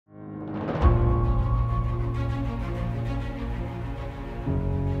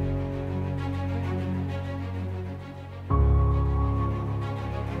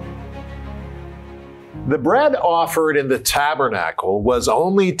The bread offered in the tabernacle was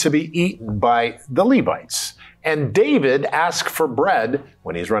only to be eaten by the Levites. And David asked for bread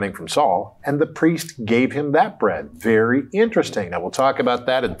when he's running from Saul, and the priest gave him that bread. Very interesting. Now, we'll talk about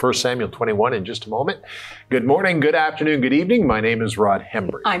that in 1 Samuel 21 in just a moment. Good morning, good afternoon, good evening. My name is Rod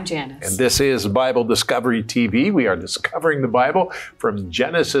Hembry. I'm Janice. And this is Bible Discovery TV. We are discovering the Bible from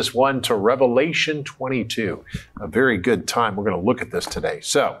Genesis 1 to Revelation 22. A very good time. We're going to look at this today.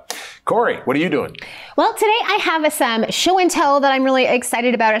 So, Corey, what are you doing? Well, today I have some show and tell that I'm really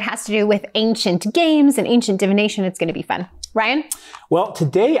excited about. It has to do with ancient games and ancient divination. It's going to be fun. Ryan? Well,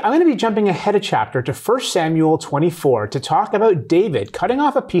 today I'm going to be jumping ahead a chapter to 1 Samuel 24 to talk about David cutting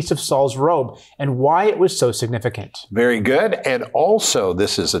off a piece of Saul's robe and why it was so significant. Very good. And also,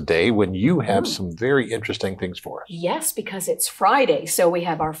 this is a day when you have some very interesting things for us. Yes, because it's Friday. So we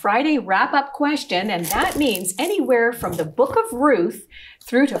have our Friday wrap-up question, and that means anywhere from the book of Ruth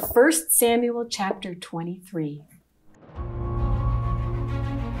through to 1 Samuel chapter 23.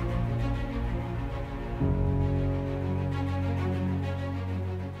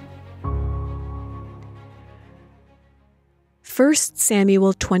 First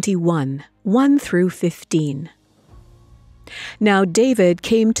Samuel 21, 1 through 15. Now David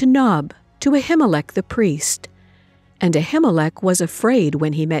came to Nob, to Ahimelech the priest. And Ahimelech was afraid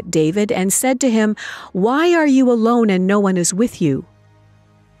when he met David and said to him, "Why are you alone and no one is with you?"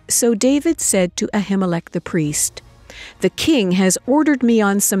 So David said to Ahimelech the priest, "The king has ordered me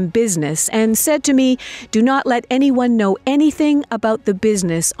on some business and said to me, 'Do not let anyone know anything about the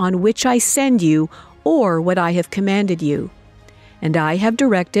business on which I send you or what I have commanded you. And I have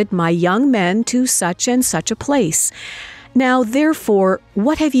directed my young men to such and such a place. Now, therefore,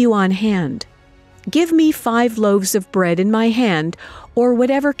 what have you on hand? Give me 5 loaves of bread in my hand, or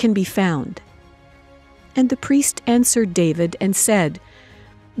whatever can be found.' And the priest answered David and said,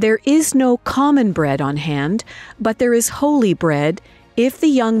 'There is no common bread on hand, but there is holy bread, if the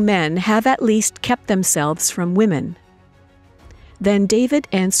young men have at least kept themselves from women.' Then David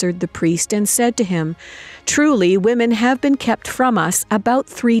answered the priest and said to him, 'Truly, women have been kept from us about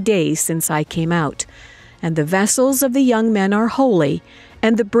 3 days since I came out, and the vessels of the young men are holy,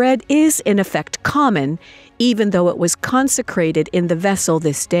 and the bread is in effect common, even though it was consecrated in the vessel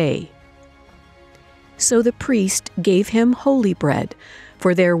this day.' So the priest gave him holy bread,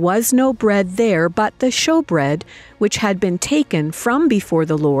 for there was no bread there but the showbread, which had been taken from before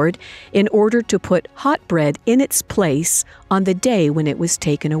the Lord, in order to put hot bread in its place on the day when it was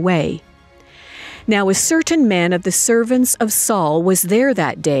taken away. Now a certain man of the servants of Saul was there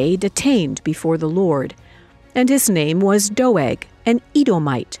that day, detained before the Lord. And his name was Doeg, an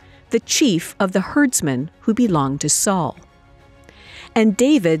Edomite, the chief of the herdsmen who belonged to Saul. And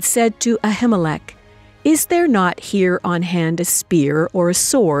David said to Ahimelech, 'Is there not here on hand a spear or a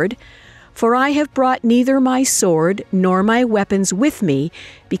sword? For I have brought neither my sword nor my weapons with me,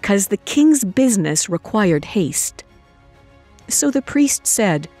 because the king's business required haste.' So the priest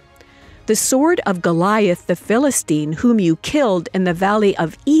said, 'The sword of Goliath the Philistine, whom you killed in the valley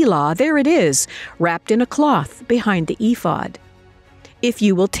of Elah, there it is, wrapped in a cloth behind the ephod. If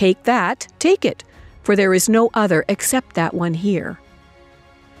you will take that, take it, for there is no other except that one here.'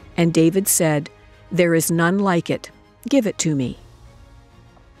 And David said, 'There is none like it. Give it to me.'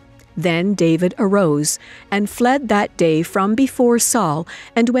 Then David arose and fled that day from before Saul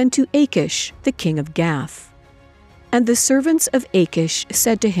and went to Achish, the king of Gath. And the servants of Achish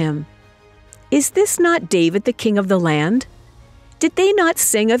said to him, 'Is this not David the king of the land? Did they not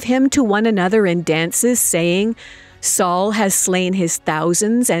sing of him to one another in dances, saying, Saul has slain his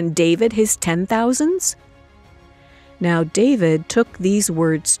thousands and David his 10,000s? Now David took these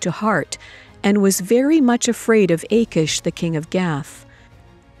words to heart, and was very much afraid of Achish the king of Gath.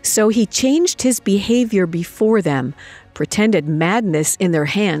 So he changed his behavior before them, pretended madness in their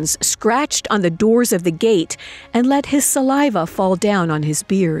hands, scratched on the doors of the gate, and let his saliva fall down on his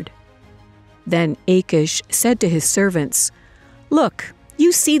beard. Then Achish said to his servants, 'Look,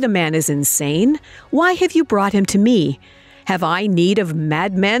 you see the man is insane. Why have you brought him to me? Have I need of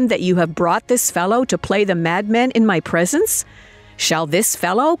madmen that you have brought this fellow to play the madman in my presence? Shall this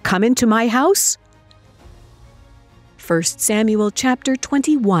fellow come into my house?' 1 Samuel chapter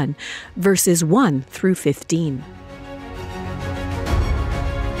 21, verses 1 through 15.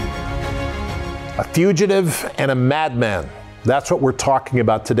 A fugitive and a madman. That's what we're talking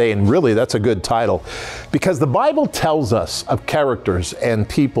about today, and really that's a good title, because the Bible tells us of characters and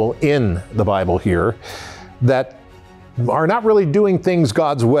people in the Bible here that are not really doing things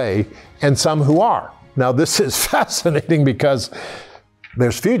God's way, and some who are. Now this is fascinating because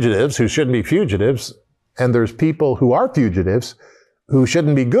there's fugitives who shouldn't be fugitives, and there's people who are fugitives who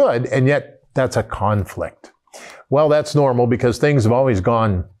shouldn't be good, and yet That's a conflict. Well, that's normal because things have always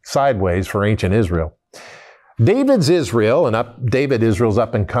gone sideways for ancient Israel. David's Israel's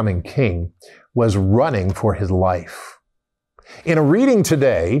up and coming king, was running for his life. In a reading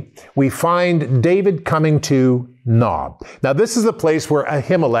today, we find David coming to Nob. Now, this is the place where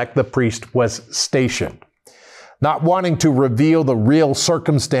Ahimelech, the priest, was stationed. Not wanting to reveal the real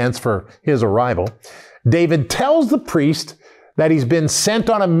circumstance for his arrival, David tells the priest that he's been sent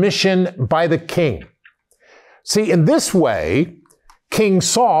on a mission by the king. See, in this way, King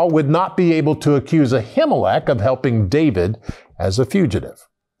Saul would not be able to accuse Ahimelech of helping David as a fugitive.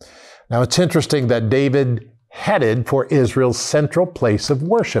 Now, it's interesting that David headed for Israel's central place of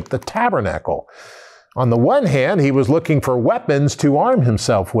worship, the tabernacle. On the one hand, he was looking for weapons to arm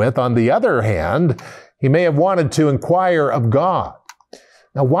himself with. On the other hand, he may have wanted to inquire of God.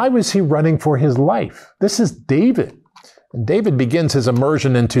 Now, why was he running for his life? This is David. And David begins his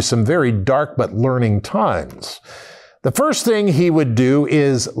immersion into some very dark but learning times. The first thing he would do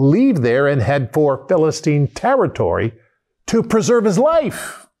is leave there and head for Philistine territory to preserve his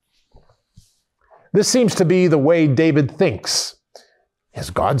life. This seems to be the way David thinks. Is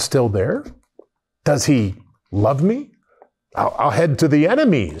God still there? Does he love me? I'll head to the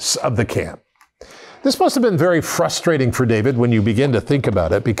enemies of the camp. This must have been very frustrating for David when you begin to think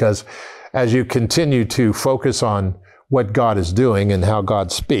about it, because as you continue to focus on what God is doing and how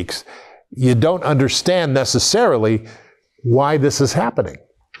God speaks, you don't understand necessarily why this is happening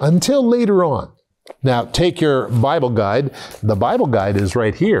until later on. Now, take your Bible guide. The Bible guide is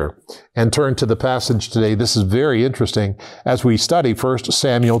right here, and turn to the passage today. This is very interesting as we study 1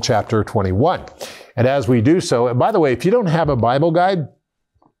 Samuel chapter 21. And as we do so, and by the way, if you don't have a Bible guide,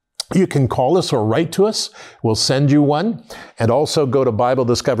 you can call us or write to us. We'll send you one. And also go to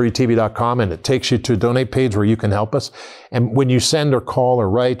BibleDiscoveryTV.com, and it takes you to a donate page where you can help us. And when you send or call or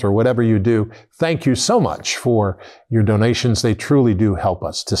write or whatever you do, thank you so much for your donations. They truly do help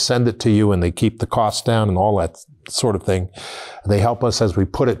us to send it to you, and they keep the costs down and all that sort of thing. They help us as we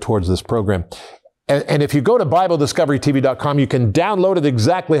put it towards this program. And if you go to BibleDiscoveryTV.com, you can download it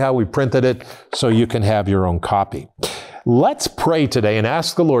exactly how we printed it so you can have your own copy. Let's pray today and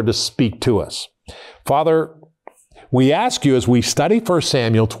ask the Lord to speak to us. Father, we ask you as we study 1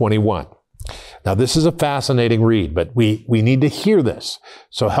 Samuel 21. Now, this is a fascinating read, but we need to hear this.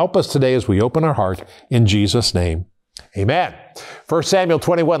 So help us today as we open our heart in Jesus' name. Amen. 1 Samuel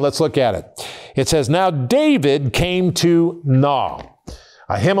 21, let's look at it. It says, Now David came to Nob,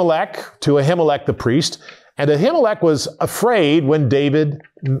 to Ahimelech the priest, and Ahimelech was afraid when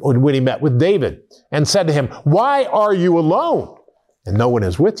he met with David, and said to him, Why are you alone? And no one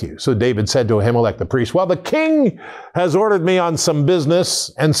is with you. So David said to Ahimelech the priest, Well, the king has ordered me on some business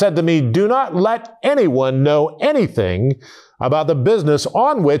and said to me, Do not let anyone know anything about the business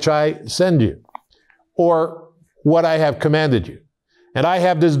on which I send you, or what I have commanded you. And I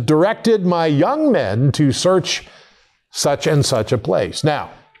have directed my young men to search such and such a place.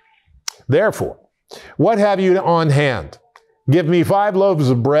 Now, therefore, what have you on hand? Give me 5 loaves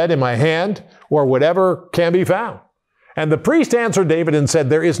of bread in my hand, or whatever can be found. And the priest answered David and said,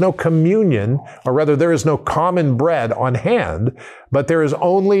 There is no communion, or rather there is no common bread on hand, but there is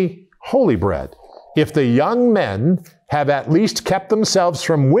only holy bread. If the young men have at least kept themselves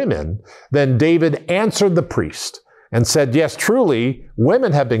from women, then David answered the priest and said, Yes, truly,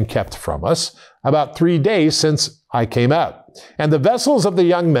 women have been kept from us about 3 days since I came out. And the vessels of the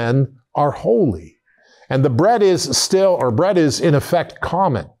young men are holy. And the bread is in effect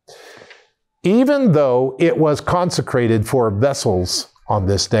common, even though it was consecrated for vessels on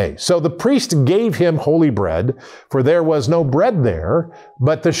this day. So the priest gave him holy bread, for there was no bread there,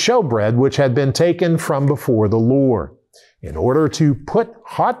 but the showbread which had been taken from before the Lord, in order to put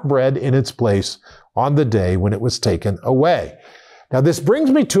hot bread in its place on the day when it was taken away. Now this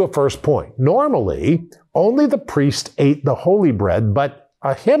brings me to a first point. Normally, only the priest ate the holy bread, but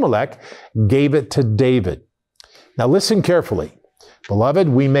Ahimelech gave it to David. Now listen carefully. Beloved,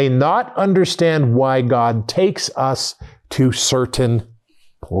 we may not understand why God takes us to certain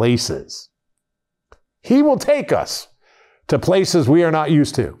places. He will take us to places we are not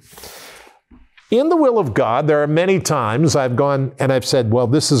used to. In the will of God, there are many times I've gone and I've said, well,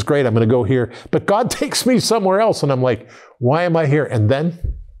 this is great, I'm going to go here. But God takes me somewhere else, and I'm like, why am I here? And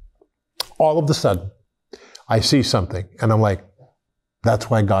then, all of a sudden, I see something, and I'm like,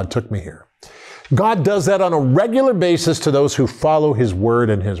 that's why God took me here. God does that on a regular basis to those who follow His word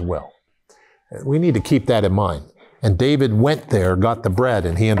and His will. We need to keep that in mind. And David went there, got the bread,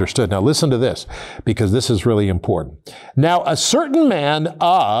 and he understood. Now listen to this, because this is really important. Now a certain man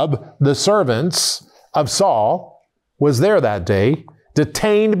of the servants of Saul was there that day,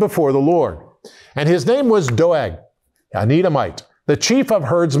 detained before the Lord. And his name was Doeg, an Edomite, the chief of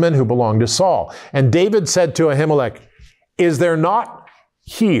herdsmen who belonged to Saul. And David said to Ahimelech, "Is there not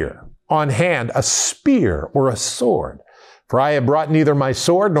here on hand a spear or a sword? For I have brought neither my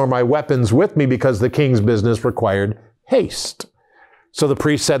sword nor my weapons with me, because the king's business required haste." So the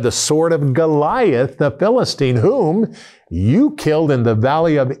priest said, "The sword of Goliath, the Philistine, whom you killed in the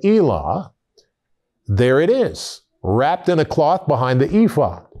valley of Elah, there it is, wrapped in a cloth behind the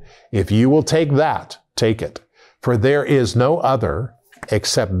ephod. If you will take that, take it, for there is no other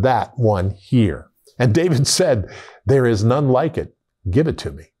except that one here." And David said, "There is none like it. Give it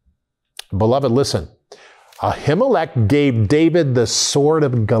to me." Beloved, listen. Ahimelech gave David the sword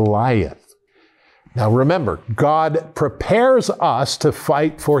of Goliath. Now remember, God prepares us to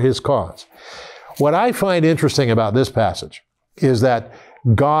fight for his cause. What I find interesting about this passage is that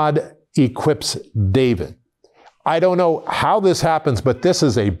God equips David. I don't know how this happens, but this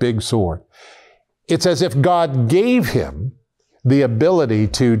is a big sword. It's as if God gave him the ability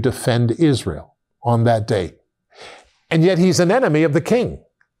to defend Israel on that day. And yet he's an enemy of the king.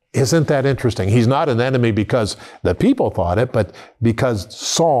 Isn't that interesting? He's not an enemy because the people thought it, but because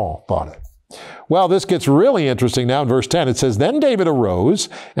Saul thought it. Well, this gets really interesting now in verse 10. It says, "Then David arose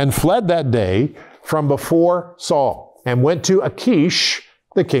and fled that day from before Saul and went to Achish,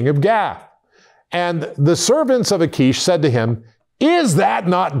 the king of Gath. And the servants of Achish said to him, 'Is that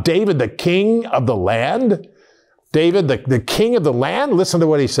not David, the king of the land?'" David, the king of the land? Listen to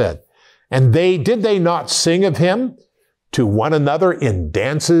what he said. "And did they not sing of him to one another in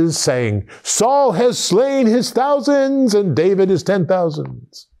dances, saying, 'Saul has slain his thousands and David his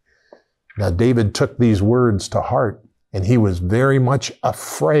 10,000s.'" Now David took these words to heart, and he was very much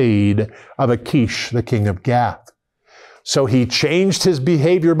afraid of Achish, the king of Gath. So he changed his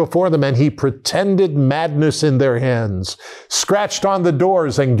behavior before them, and he pretended madness in their hands, scratched on the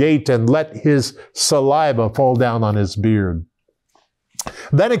doors and gate, and let his saliva fall down on his beard.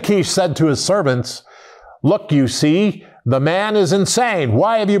 Then Achish said to his servants, "Look, you see, the man is insane.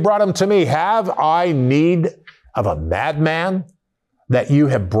 Why have you brought him to me? Have I need of a madman, that you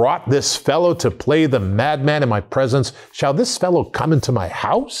have brought this fellow to play the madman in my presence? Shall this fellow come into my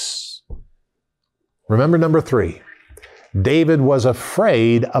house?" Remember number 3. David was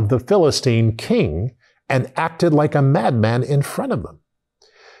afraid of the Philistine king and acted like a madman in front of them.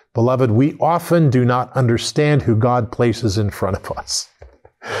 Beloved, we often do not understand who God places in front of us.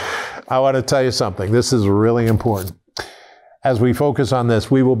 I want to tell you something. This is really important. As we focus on this,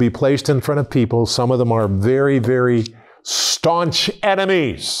 we will be placed in front of people. Some of them are very, very staunch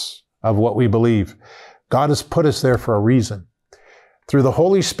enemies of what we believe. God has put us there for a reason. Through the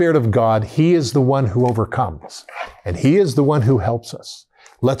Holy Spirit of God, He is the one who overcomes, and He is the one who helps us.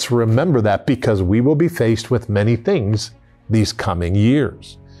 Let's remember that, because we will be faced with many things these coming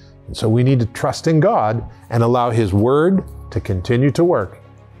years. And so we need to trust in God and allow His Word to continue to work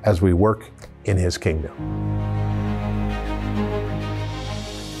as we work in His kingdom.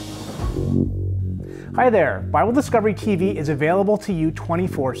 Hi there, Bible Discovery TV is available to you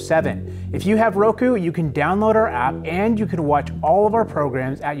 24/7. If you have Roku, you can download our app and you can watch all of our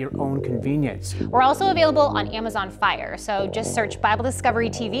programs at your own convenience. We're also available on Amazon Fire, so just search Bible Discovery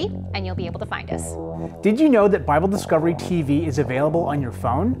TV and you'll be able to find us. Did you know that Bible Discovery TV is available on your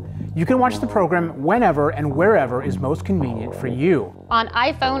phone? You can watch the program whenever and wherever is most convenient for you. On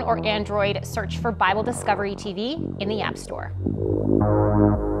iPhone or Android, search for Bible Discovery TV in the App Store.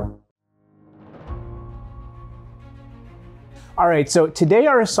 All right, so today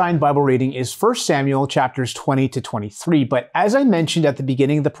our assigned Bible reading is 1 Samuel chapters 20 to 23, but as I mentioned at the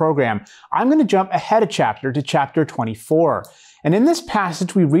beginning of the program, I'm going to jump ahead a chapter to chapter 24. And in this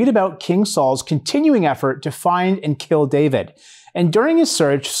passage, we read about King Saul's continuing effort to find and kill David. And during his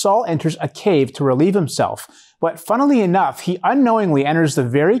search, Saul enters a cave to relieve himself. But funnily enough, he unknowingly enters the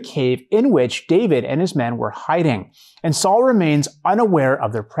very cave in which David and his men were hiding. And Saul remains unaware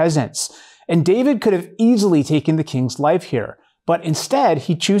of their presence. And David could have easily taken the king's life here. But instead,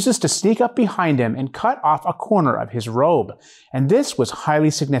 he chooses to sneak up behind him and cut off a corner of his robe. And this was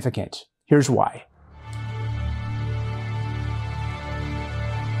highly significant. Here's why.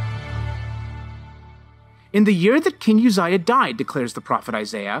 In the year that King Uzziah died, declares the prophet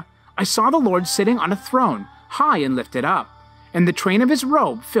Isaiah, I saw the Lord sitting on a throne, high and lifted up, and the train of his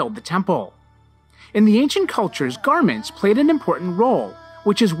robe filled the temple. In the ancient cultures, garments played an important role,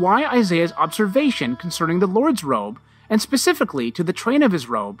 which is why Isaiah's observation concerning the Lord's robe, and specifically to the train of his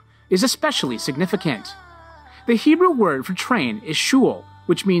robe, is especially significant. The Hebrew word for train is shul,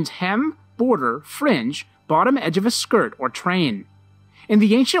 which means hem, border, fringe, bottom edge of a skirt or train. In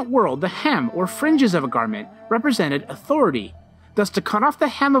the ancient world, the hem or fringes of a garment represented authority. Thus, to cut off the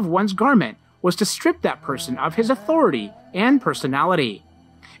hem of one's garment was to strip that person of his authority and personality.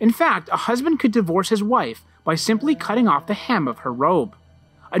 In fact, a husband could divorce his wife by simply cutting off the hem of her robe.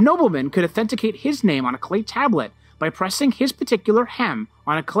 A nobleman could authenticate his name on a clay tablet by pressing his particular hem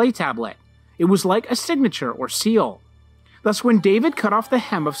on a clay tablet. It was like a signature or seal. Thus, when David cut off the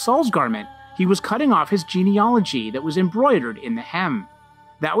hem of Saul's garment, he was cutting off his genealogy that was embroidered in the hem.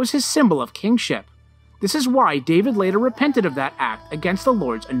 That was his symbol of kingship. This is why David later repented of that act against the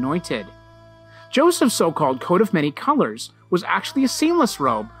Lord's anointed. Joseph's so-called coat of many colors was actually a seamless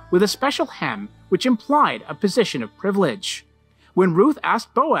robe with a special hem which implied a position of privilege. When Ruth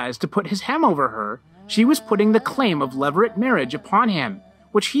asked Boaz to put his hem over her, she was putting the claim of levirate marriage upon him,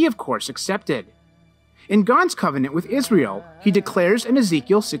 which he of course accepted. In God's covenant with Israel, he declares in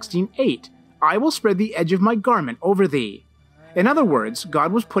Ezekiel 16:8, "I will spread the edge of my garment over thee." In other words,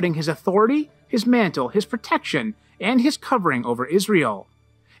 God was putting his authority, his mantle, his protection, and his covering over Israel.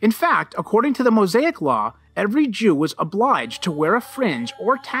 In fact, according to the Mosaic law, every Jew was obliged to wear a fringe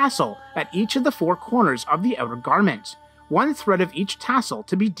or tassel at each of the four corners of the outer garment, one thread of each tassel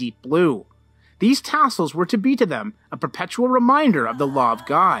to be deep blue. These tassels were to be to them a perpetual reminder of the law of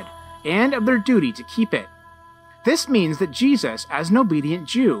God, and of their duty to keep it. This means that Jesus, as an obedient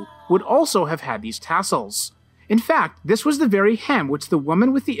Jew, would also have had these tassels. In fact, this was the very hem which the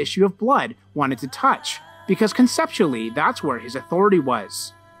woman with the issue of blood wanted to touch, because conceptually that's where his authority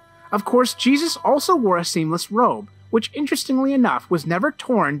was. Of course, Jesus also wore a seamless robe, which interestingly enough was never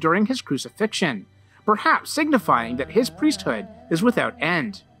torn during his crucifixion, perhaps signifying that his priesthood is without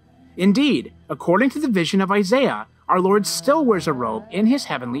end. Indeed, according to the vision of Isaiah, our Lord still wears a robe in his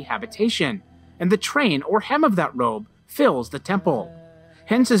heavenly habitation, and the train or hem of that robe fills the temple.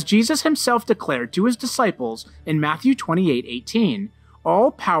 Hence, as Jesus himself declared to his disciples in Matthew 28:18,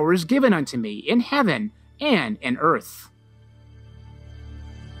 "All power is given unto me in heaven and in earth."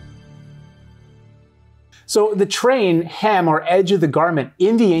 So the train, hem, or edge of the garment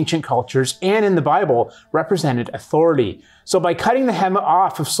in the ancient cultures and in the Bible represented authority. So by cutting the hem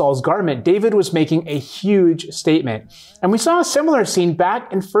off of Saul's garment, David was making a huge statement. And we saw a similar scene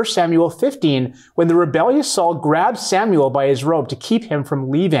back in 1 Samuel 15 when the rebellious Saul grabbed Samuel by his robe to keep him from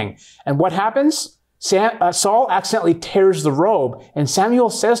leaving. And what happens? Saul accidentally tears the robe, and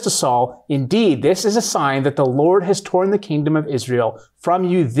Samuel says to Saul, "Indeed, this is a sign that the Lord has torn the kingdom of Israel from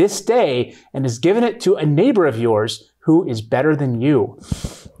you this day and has given it to a neighbor of yours who is better than you."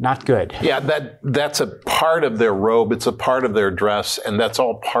 Not good. Yeah, that's a part of their robe. It's a part of their dress, and that's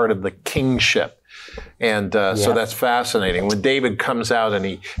all part of the kingship. And so that's fascinating. When David comes out and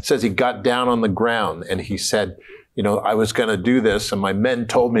he says he got down on the ground and he said, you know, I was going to do this and my men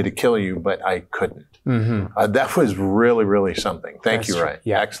told me to kill you, but I couldn't. Mm-hmm. That was really, really something. Thank you, Ryan.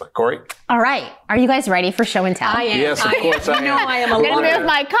 Yeah. Excellent. Corey? All right. Are you guys ready for show and tell? I am. Yes, of course I am. You know I am a I'm going to move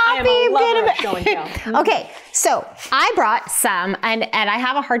my coffee. show and tell. Okay, so I brought some, and I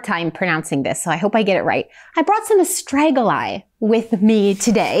have a hard time pronouncing this, so I hope I get it right. I brought some astragali with me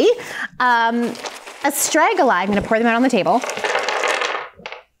today. Astragali, I'm going to pour them out on the table.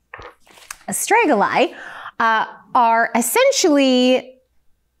 Astragali are essentially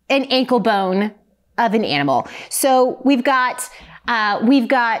an ankle bone of an animal. So we've got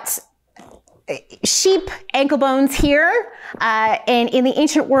sheep ankle bones here, and in the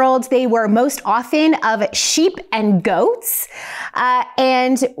ancient world, they were most often of sheep and goats.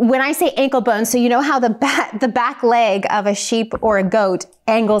 And when I say ankle bones, so you know how the back leg of a sheep or a goat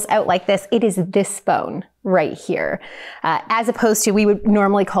angles out like this, it is this bone right here, as opposed to we would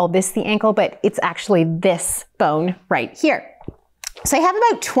normally call this the ankle, but it's actually this bone right here. So I have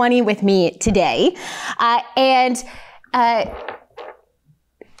about 20 with me today, and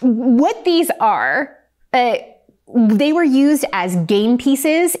what these are, they were used as game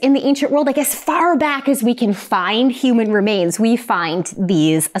pieces in the ancient world. Like as far back as we can find human remains, we find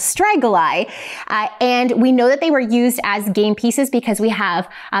these astragali. And we know that they were used as game pieces because we have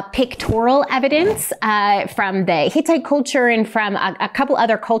pictorial evidence from the Hittite culture and from a couple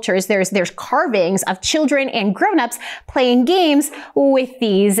other cultures. There's carvings of children and grown-ups playing games with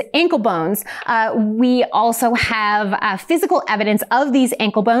these ankle bones. We also have physical evidence of these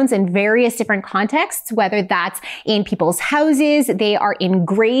ankle bones in various different contexts, whether that's in people's houses, they are in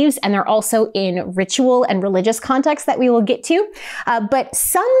graves, and they're also in ritual and religious contexts that we will get to. But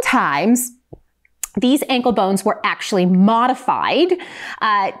sometimes these ankle bones were actually modified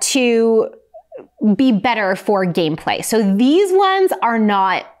to be better for gameplay. So these ones are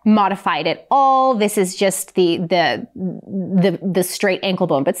not modified at all. This is just the straight ankle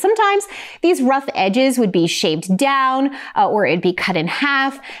bone. But sometimes these rough edges would be shaved down or it'd be cut in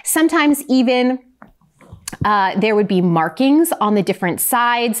half. Sometimes even There would be markings on the different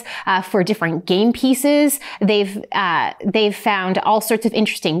sides for different game pieces. They've found all sorts of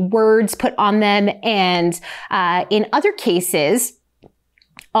interesting words put on them, and in other cases,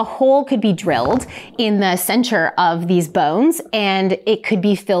 a hole could be drilled in the center of these bones, and it could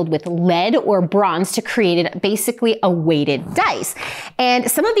be filled with lead or bronze to create basically a weighted dice. And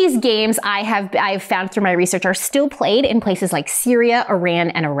some of these games I've found through my research are still played in places like Syria, Iran,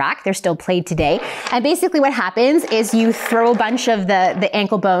 and Iraq. They're still played today. And basically what happens is you throw a bunch of the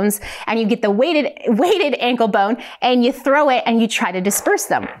ankle bones, and you get the weighted ankle bone, and you throw it and you try to disperse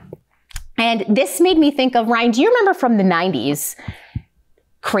them. And this made me think of, Ryan, do you remember from the 90s?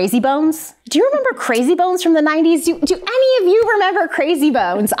 Crazy Bones? Do you remember Crazy Bones from the 90s? Do any of you remember Crazy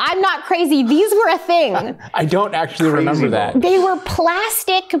Bones? I'm not crazy. These were a thing. I don't actually remember that. They were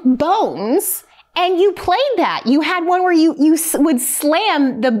plastic bones, and you played that. You had one where you would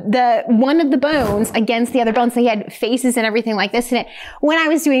slam the one of the bones against the other bones. They had faces and everything like this in it. When I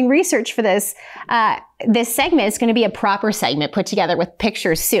was doing research for this, this segment is going to be a proper segment put together with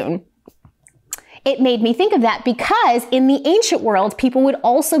pictures soon. It made me think of that because in the ancient world, people would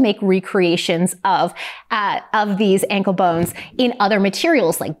also make recreations of these ankle bones in other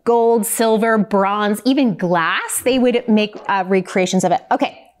materials like gold, silver, bronze, even glass. They would make recreations of it.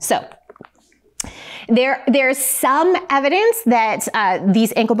 Okay, so there's some evidence that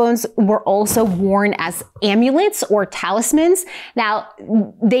these ankle bones were also worn as amulets or talismans. Now,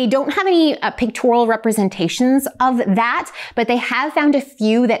 they don't have any pictorial representations of that, but they have found a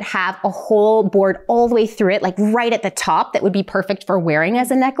few that have a hole bored all the way through it, like right at the top, that would be perfect for wearing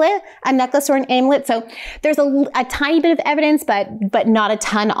as a necklace or an amulet. So there's a tiny bit of evidence, but not a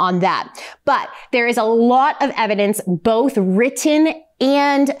ton on that. But there is a lot of evidence, both written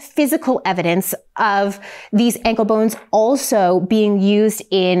and physical evidence of these ankle bones also being used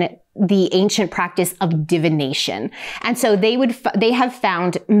in the ancient practice of divination. And so they have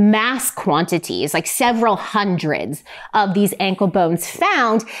found mass quantities, like several hundreds of these ankle bones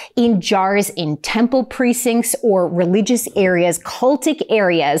found in jars in temple precincts or religious areas, cultic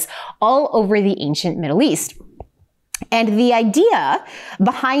areas all over the ancient Middle East. And the idea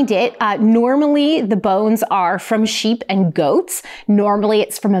behind it, normally the bones are from sheep and goats. Normally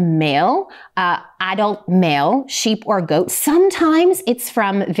it's from a male, adult male, sheep or goat. Sometimes it's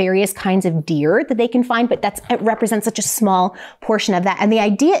from various kinds of deer that they can find, but it represents such a small portion of that. And the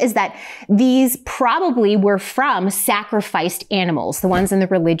idea is that these probably were from sacrificed animals, the ones in the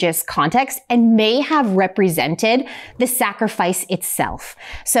religious context, and may have represented the sacrifice itself.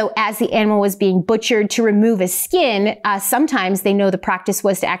 So as the animal was being butchered to remove a skin, sometimes they know the practice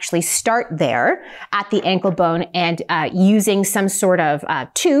was to actually start there at the ankle bone and using some sort of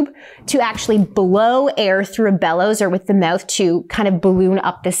tube to actually blow air through a bellows or with the mouth to kind of balloon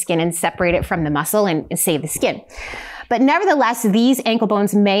up the skin and separate it from the muscle and save the skin. But nevertheless, these ankle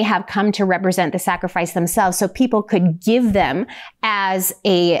bones may have come to represent the sacrifice themselves, so people could give them as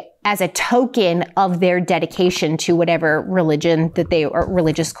a token of their dedication to whatever religion or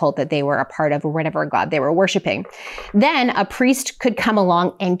religious cult that they were a part of, or whatever god they were worshiping. Then a priest could come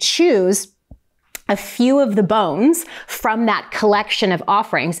along and choose a few of the bones from that collection of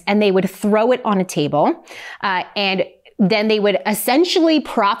offerings, and they would throw it on a table, and then they would essentially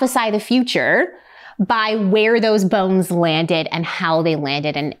prophesy the future by where those bones landed and how they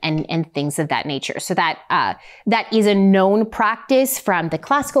landed and things of that nature. So that is a known practice from the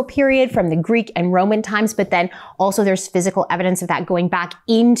classical period, from the Greek and Roman times, but then also there's physical evidence of that going back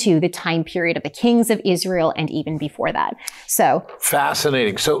into the time period of the kings of Israel and even before that. So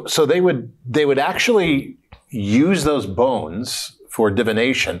fascinating. So they would actually use those bones for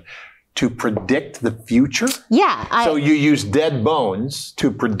divination to predict the future? Yeah. So you use dead bones to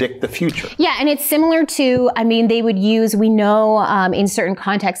predict the future. Yeah, and it's similar to, they would use, we know in certain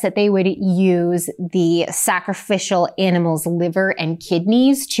contexts that they would use the sacrificial animal's liver and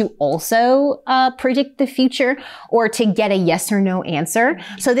kidneys to also predict the future or to get a yes or no answer.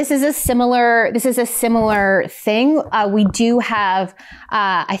 So this is a similar thing. We do have,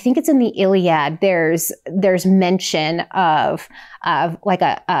 I think it's in the Iliad, there's mention of like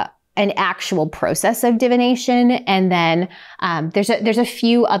an actual process of divination, and then there's a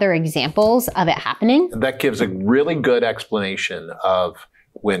few other examples of it happening. That gives a really good explanation of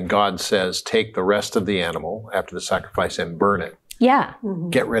when God says, take the rest of the animal after the sacrifice and burn it. Yeah.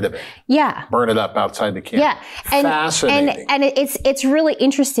 Get rid of it. Yeah. Burn it up outside the camp. Yeah. Fascinating. And it's really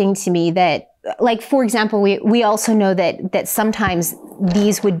interesting to me that, like, for example, we also know that sometimes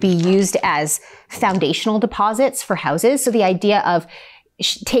these would be used as foundational deposits for houses. So the idea of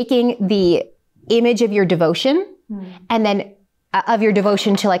taking the image of your devotion and then of your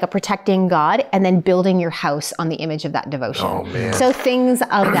devotion to like a protecting God, and then building your house on the image of that devotion. Oh, man. So things of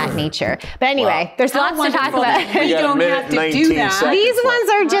that nature. But anyway, there's lots to talk about. We don't have to do that. These ones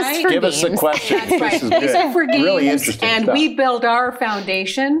are just for Give games. us a question. That's right. This is These good. are for games, Really interesting and stuff. we build our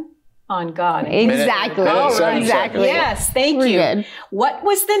foundation on God. Exactly. Minute, 7 Exactly. seconds. Yes, thank We're you. good. What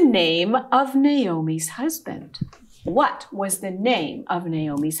was the name of Naomi's husband? What was the name of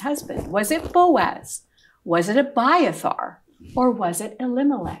Naomi's husband? Was it Boaz? Was it Abiathar? Or was it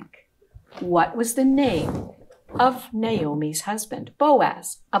Elimelech? What was the name of Naomi's husband?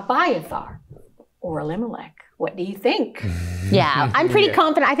 Boaz, Abiathar, or Elimelech? What do you think? Yeah, I'm pretty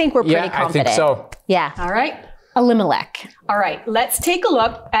confident. I think we're pretty Yeah, confident. I think so. Yeah. All right. Elimelech. All right, let's take a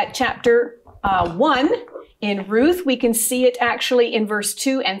look at chapter 1 in Ruth. We can see it actually in verse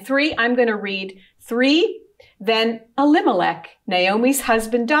 2 and 3. I'm going to read 3. Then Elimelech, Naomi's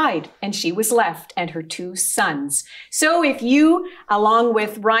husband, died, and she was left, and her 2 sons. So if you, along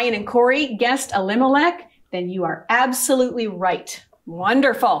with Ryan and Corey, guessed Elimelech, then you are absolutely right.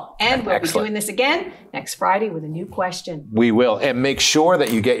 Wonderful. And we'll Excellent. be doing this again next Friday with a new question. We will. And make sure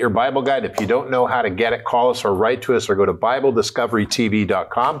that you get your Bible guide. If you don't know how to get it, call us or write to us or go to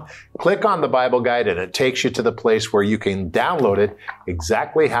BibleDiscoveryTV.com. Click on the Bible guide and it takes you to the place where you can download it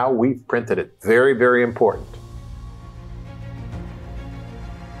exactly how we've printed it. Very, very important.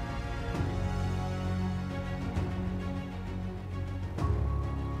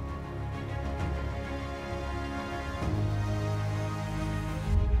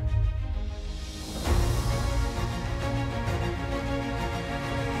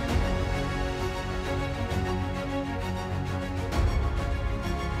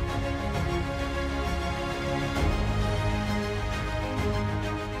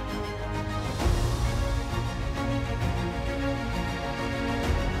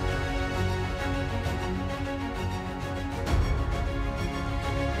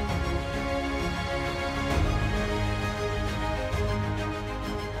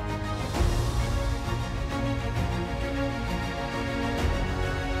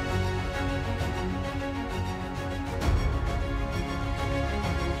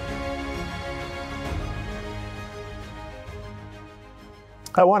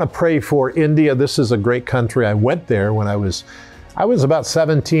 I want to pray for India. This is a great country. I went there when I was about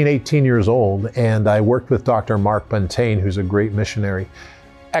 17, 18 years old, and I worked with Dr. Mark Buntain, who's a great missionary.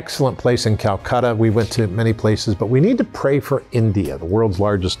 Excellent place in Calcutta. We went to many places, but we need to pray for India, the world's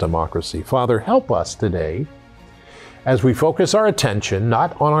largest democracy. Father, help us today as we focus our attention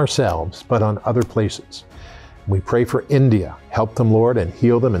not on ourselves, but on other places. We pray for India. Help them, Lord, and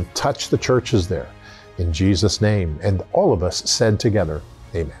heal them and touch the churches there. In Jesus' name. And all of us said together,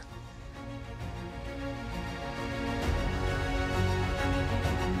 amen.